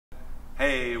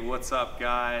Hey, what's up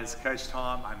guys? Coach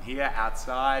Tom. I'm here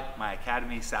outside my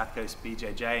academy, South Coast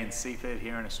BJJ in Seaford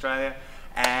here in Australia,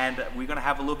 and we're going to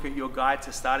have a look at your guide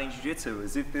to starting Jiu Jitsu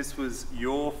as if this was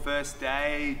your first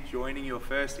day joining your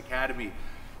first academy.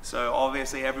 So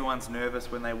obviously everyone's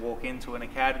nervous when they walk into an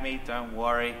academy. Don't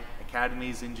worry,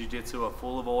 academies in Jiu Jitsu are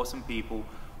full of awesome people.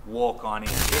 Walk on in.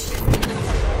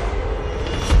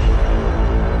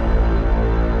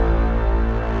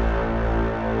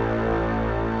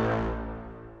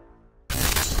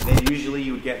 Then usually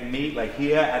you would get meet like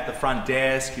here at the front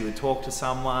desk, you would talk to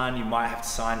someone, you might have to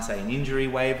sign, say, an injury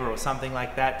waiver or something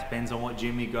like that, depends on what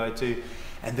gym you go to.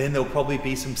 And then there'll probably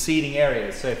be some seating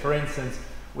areas. So for instance,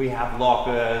 we have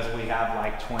lockers, we have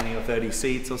like 20 or 30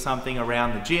 seats or something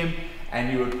around the gym,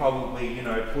 and you would probably,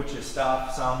 put your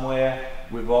stuff somewhere.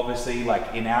 We've obviously,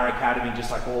 like in our academy,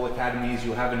 just like all academies,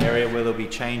 you'll have an area where there'll be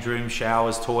change rooms,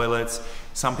 showers, toilets.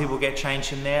 Some people get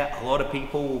changed in there. A lot of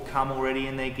people will come already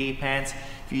in their gi pants.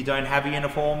 If you don't have a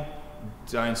uniform,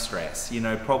 don't stress.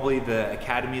 Probably the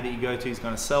academy that you go to is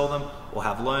going to sell them or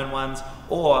have loan ones.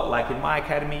 Or like in my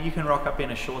academy, you can rock up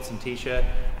in a shorts and t-shirt,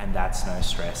 and that's no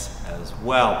stress as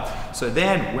well. So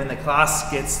then when the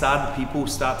class gets started, people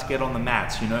start to get on the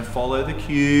mats, follow the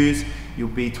cues. You'll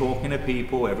be talking to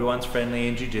people, everyone's friendly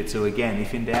in Jiu Jitsu. Again,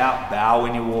 if in doubt, bow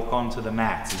when you walk onto the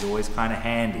mats is always kind of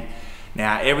handy.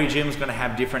 Now, every gym's gonna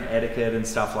have different etiquette and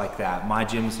stuff like that. My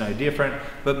gym's no different,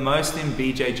 but most in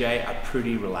BJJ are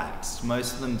pretty relaxed.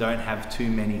 Most of them don't have too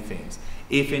many things.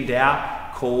 If in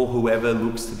doubt, call whoever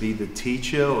looks to be the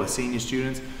teacher or senior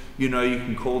students. You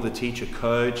can call the teacher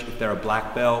coach. If they're a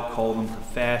black belt, call them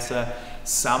professor.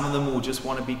 Some of them will just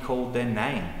want to be called their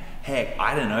name. Heck,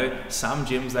 I don't know, some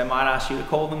gyms, they might ask you to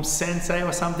call them sensei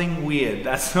or something weird.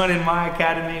 That's not in my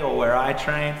academy or where I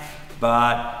train,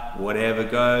 but whatever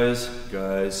goes,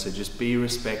 goes. So just be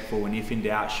respectful, and if in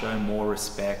doubt, show more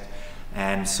respect.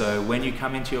 And so when you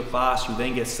come into your class, you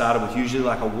then get started with usually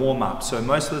like a warm-up. So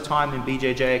most of the time in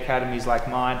BJJ academies like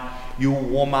mine, you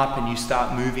warm up and you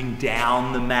start moving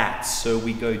down the mats. So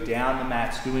we go down the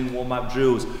mats doing warm-up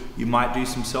drills. You might do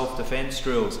some self-defense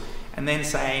drills. And then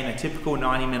say in a typical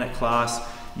 90-minute class,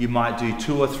 you might do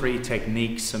 2 or 3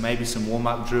 techniques. So maybe some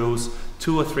warm-up drills,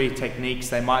 2 or 3 techniques.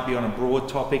 They might be on a broad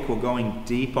topic or going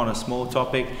deep on a small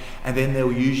topic. And then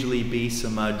there'll usually be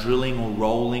some drilling or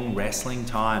rolling wrestling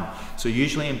time. So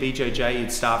usually in BJJ,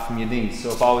 you'd start from your knees. So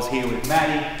if I was here with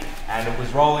Maddie and it was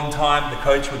rolling time, the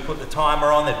coach would put the timer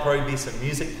on. There'd probably be some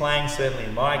music playing. Certainly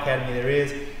in my academy there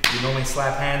is. You normally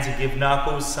slap hands and give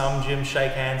knuckles. Some gyms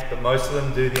shake hands, but most of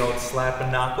them do the old slap and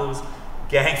knuckles,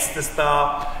 gangster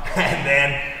style, and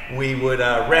then we would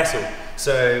wrestle.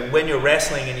 So when you're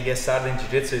wrestling and you get started in Jiu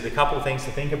Jitsu, the couple of things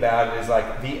to think about is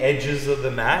like the edges of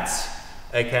the mats,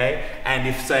 okay? And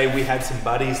if say we had some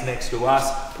buddies next to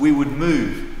us, we would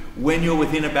move. When you're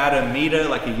within about a meter,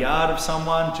 like a yard of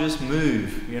someone, just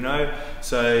move,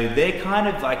 So they're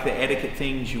kind of like the etiquette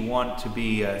things you want to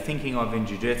be thinking of in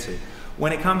Jiu Jitsu.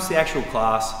 When it comes to the actual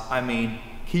class,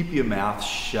 keep your mouth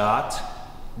shut.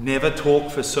 Never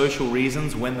talk for social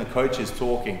reasons when the coach is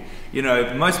talking.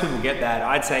 Most people get that.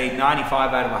 I'd say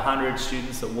 95 out of 100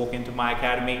 students that walk into my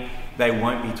academy, they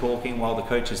won't be talking while the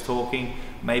coach is talking.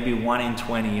 Maybe 1 in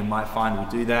 20 you might find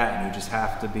will do that, and you just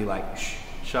have to be like, shh,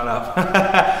 shut up,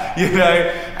 but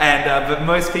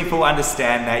most people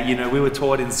understand that. We were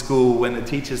taught in school when the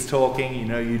teacher's talking,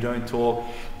 you don't talk,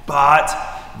 but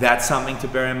that's something to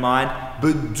bear in mind.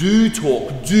 But do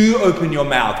talk, do open your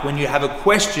mouth when you have a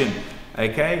question,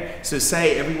 okay? So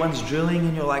say everyone's drilling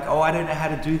and you're like, oh, I don't know how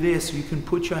to do this. You can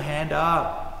put your hand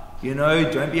up,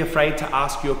 don't be afraid to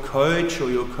ask your coach or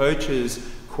your coach's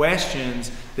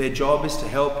questions. Their job is to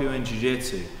help you in Jiu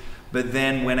Jitsu. But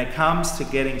then when it comes to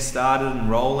getting started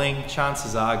and rolling,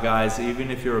 chances are, guys,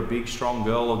 even if you're a big, strong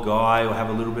girl or guy or have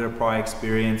a little bit of prior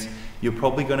experience, you're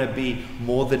probably going to be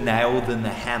more the nail than the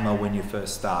hammer when you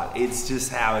first start. It's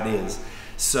just how it is.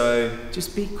 So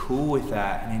just be cool with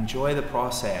that and enjoy the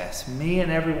process. Me and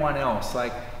everyone else,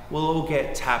 we'll all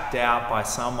get tapped out by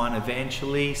someone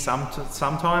eventually.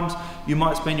 Sometimes you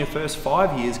might spend your first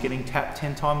 5 years getting tapped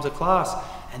 10 times a class,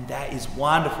 and that is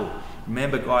wonderful.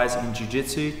 Remember, guys, in Jiu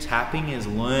Jitsu, tapping is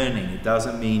learning. It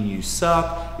doesn't mean you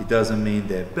suck. It doesn't mean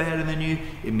they're better than you.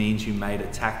 It means you made a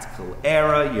tactical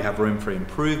error. You have room for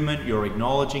improvement. You're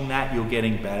acknowledging that. You're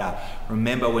getting better.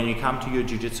 Remember, when you come to your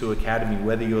Jiu Jitsu academy,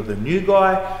 whether you're the new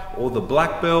guy or the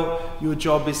black belt, your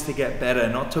job is to get better,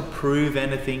 not to prove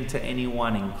anything to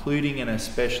anyone, including and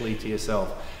especially to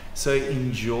yourself. So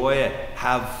enjoy it.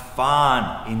 Have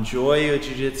fun. Enjoy your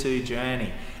Jiu Jitsu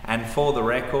journey. And for the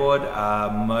record,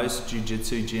 most Jiu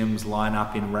Jitsu gyms line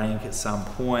up in rank at some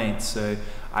point. So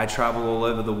I travel all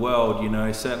over the world, you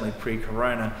know, certainly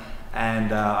pre-corona,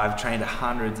 and I've trained at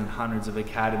hundreds and hundreds of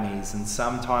academies, and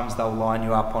sometimes they'll line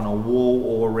you up on a wall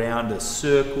or around a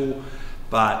circle,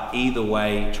 but either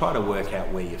way, try to work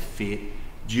out where you fit.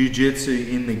 Jiu Jitsu,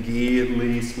 in the gi at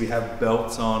least, we have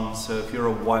belts on, so if you're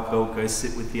a white belt, go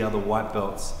sit with the other white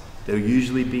belts. There'll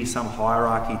usually be some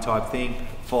hierarchy type thing,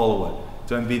 follow it.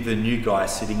 Don't be the new guy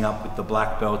sitting up with the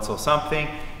black belts or something,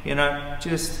 you know,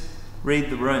 just read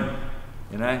the room.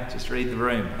 You know, just read the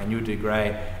room and you'll do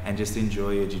great, and just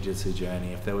enjoy your jiu-jitsu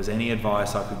journey. If there was any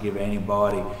advice I could give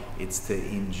anybody, it's to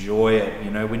enjoy it.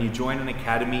 You know, when you join an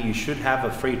academy, you should have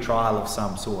a free trial of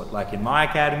some sort. Like in my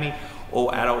academy, all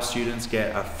adult students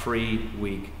get a free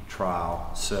week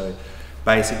trial. So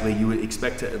basically you would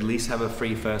expect to at least have a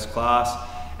free first class.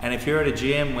 And if you're at a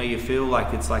gym where you feel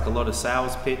like it's like a lot of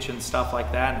sales pitch and stuff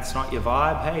like that, and it's not your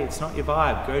vibe, hey, it's not your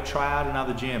vibe. Go try out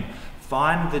another gym.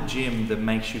 Find the gym that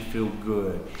makes you feel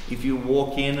good. If you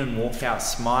walk in and walk out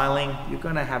smiling, you're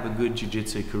gonna have a good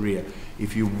jiu-jitsu career.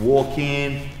 If you walk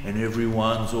in and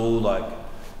everyone's all like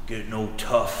getting all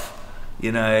tough,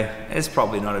 you know, it's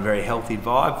probably not a very healthy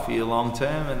vibe for you long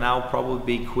term, and they'll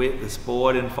probably be quit the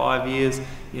sport in 5 years.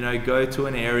 You know, go to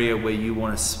an area where you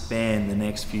want to spend the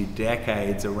next few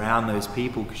decades around those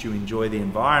people because you enjoy the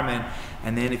environment.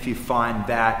 And then if you find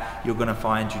that, you're going to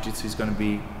find jiu-jitsu is going to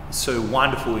be so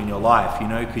wonderful in your life, you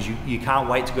know, because you can't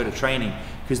wait to go to training.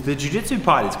 Because the jiu-jitsu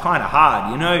part is kind of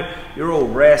hard, you know, you're all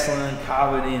wrestling,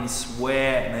 covered in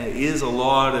sweat, and there is a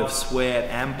lot of sweat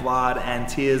and blood and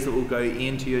tears that will go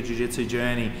into your jiu-jitsu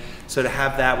journey. So to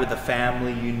have that with a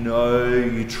family you know,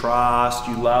 you trust,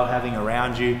 you love having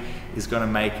around you, is going to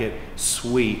make it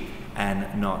sweet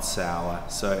and not sour.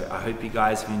 So I hope you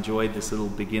guys have enjoyed this little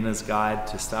beginner's guide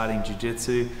to starting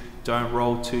jiu-jitsu. Don't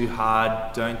roll too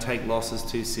hard, don't take losses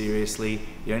too seriously.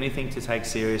 The only thing to take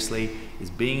seriously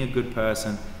is being a good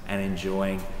person and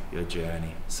enjoying your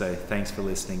journey. So thanks for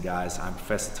listening, guys. I'm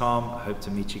Professor Tom. I hope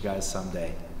to meet you guys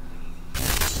someday.